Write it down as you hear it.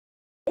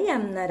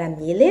I'm Nara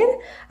Müller.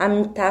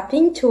 I'm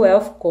tapping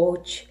 12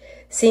 coach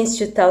since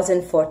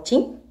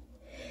 2014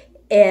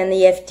 and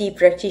EFT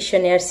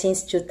practitioner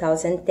since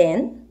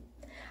 2010.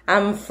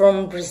 I'm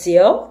from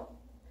Brazil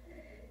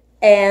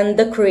and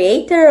the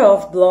creator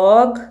of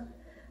blog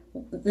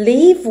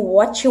Live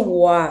What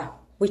You Are,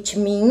 which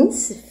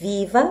means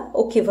Viva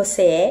o que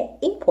você é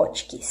em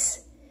português.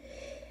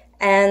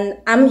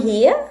 And I'm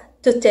here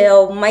to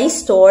tell my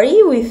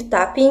story with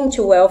Tapping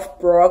 12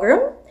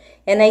 program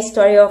and a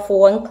story of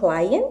one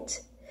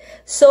client.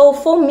 So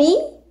for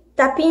me,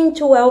 Tapping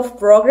 12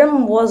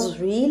 program was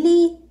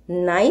really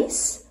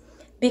nice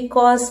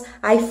because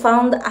I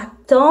found a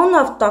ton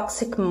of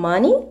toxic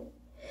money.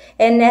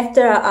 And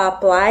after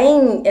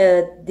applying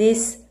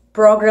this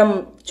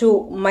program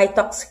to my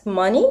toxic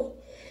money,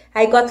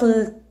 I got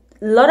a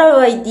lot of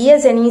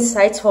ideas and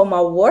insights for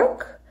my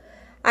work.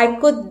 I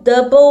could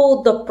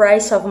double the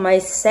price of my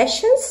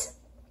sessions.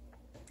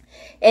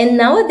 And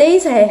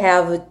nowadays I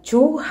have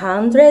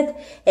 280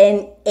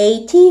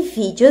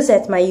 videos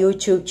at my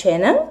YouTube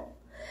channel.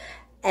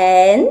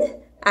 And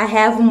I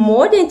have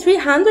more than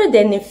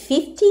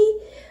 350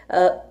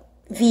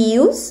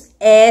 views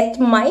at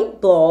my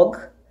blog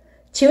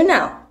till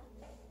now.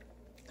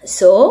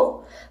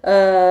 So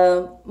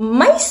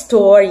my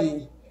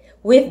story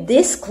with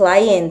this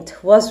client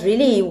was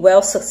really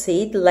well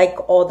succeed like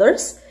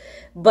others,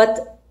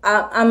 but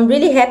I'm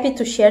really happy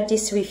to share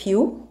this with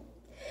you.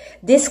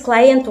 This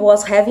client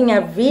was having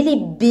a really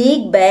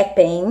big back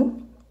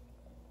pain.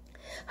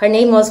 Her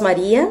name was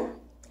Maria.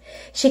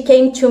 She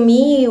came to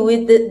me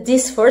with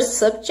this first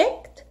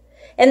subject,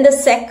 and the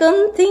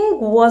second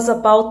thing was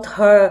about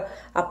her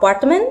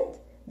apartment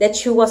that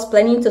she was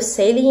planning to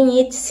sell in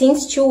it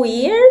since 2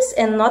 years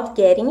and not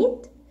getting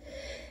it.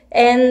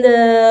 And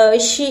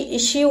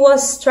she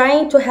was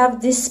trying to have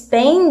this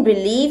pain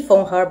relief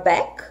on her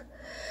back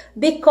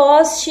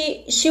because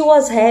she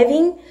was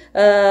having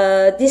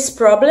this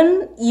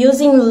problem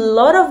using a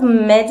lot of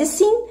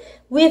medicine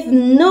with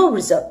no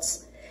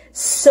results.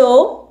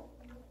 So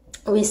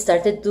we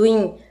started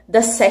doing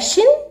the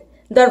session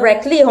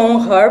directly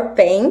on her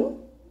pain.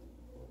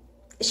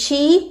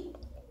 She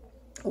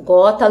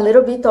got a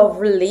little bit of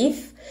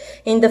relief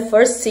in the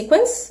first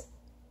sequence,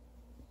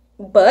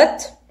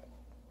 but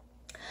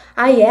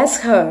I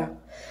asked her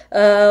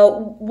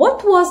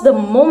what was the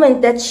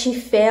moment that she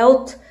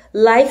felt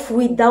life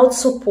without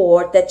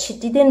support, that she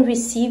didn't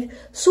receive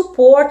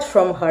support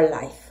from her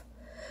life,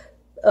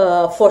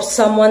 for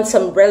someone,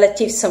 some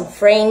relative, some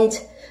friend,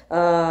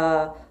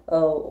 on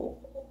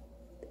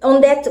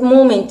that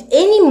moment,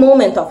 any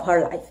moment of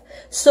her life.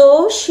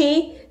 So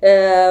she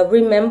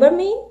remembered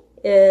me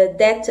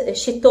that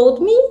she told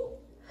me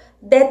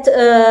that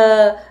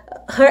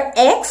her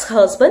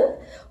ex-husband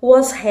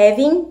was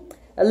having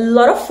a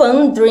lot of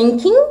fun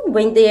drinking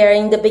when they are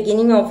in the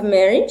beginning of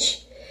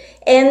marriage,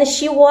 and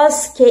she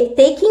was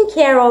taking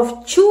care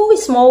of 2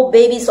 small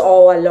babies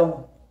all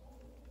alone.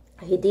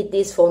 He did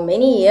this for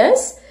many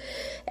years,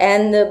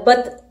 and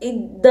but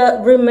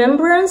the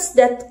remembrance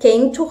that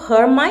came to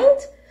her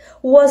mind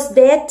was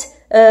that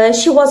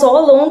she was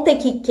all alone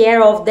taking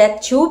care of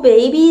that 2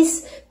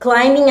 babies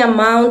climbing a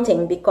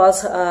mountain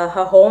because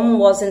her home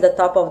was in the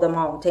top of the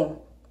mountain,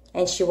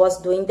 and she was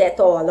doing that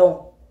all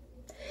alone.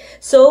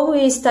 So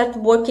we started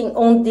working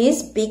on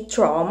this big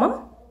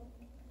trauma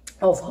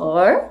of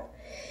her.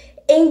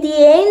 In the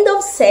end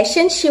of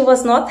session, she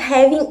was not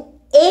having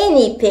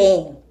any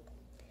pain.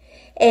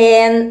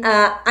 And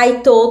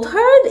I told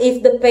her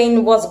if the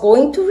pain was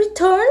going to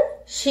return,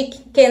 she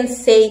can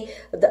say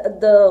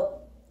the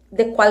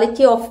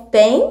quality of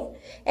pain,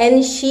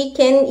 and she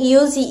can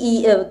use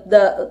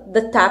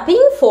the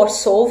tapping for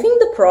solving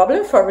the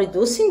problem, for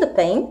reducing the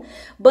pain.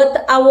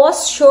 But I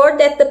was sure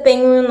that the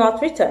pain will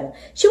not return.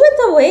 She went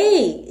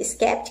away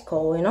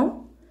skeptical, you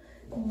know.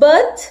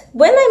 But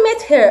when I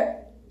met her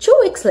 2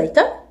 weeks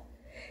later,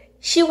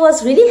 she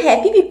was really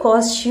happy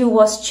because she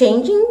was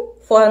changing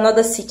for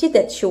another city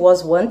that she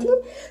was wanting,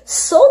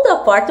 sold the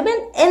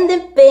apartment, and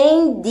the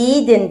pain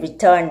didn't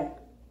return.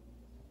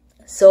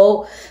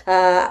 So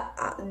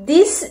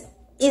this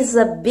is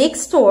a big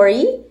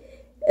story,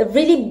 a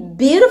really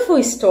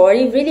beautiful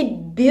story, really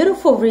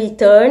beautiful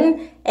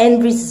return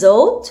and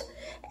result.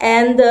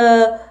 And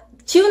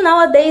till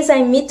nowadays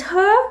I meet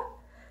her,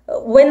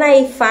 when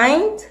I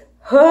find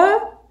her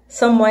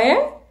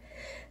somewhere,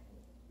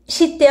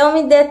 she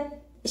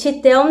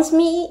tells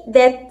me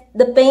that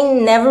the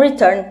pain never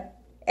returned,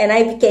 and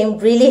I became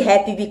really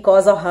happy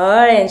because of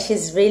her, and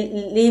she's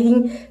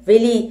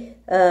really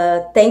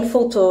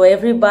thankful to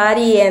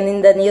everybody, and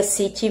in the new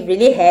city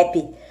really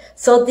happy.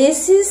 So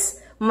this is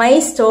my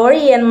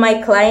story and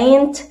my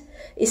client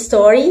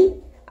story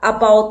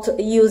about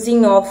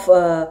using of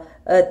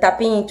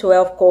Tapping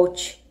 12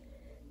 coach.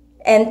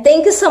 And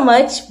thank you so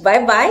much.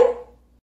 Bye bye.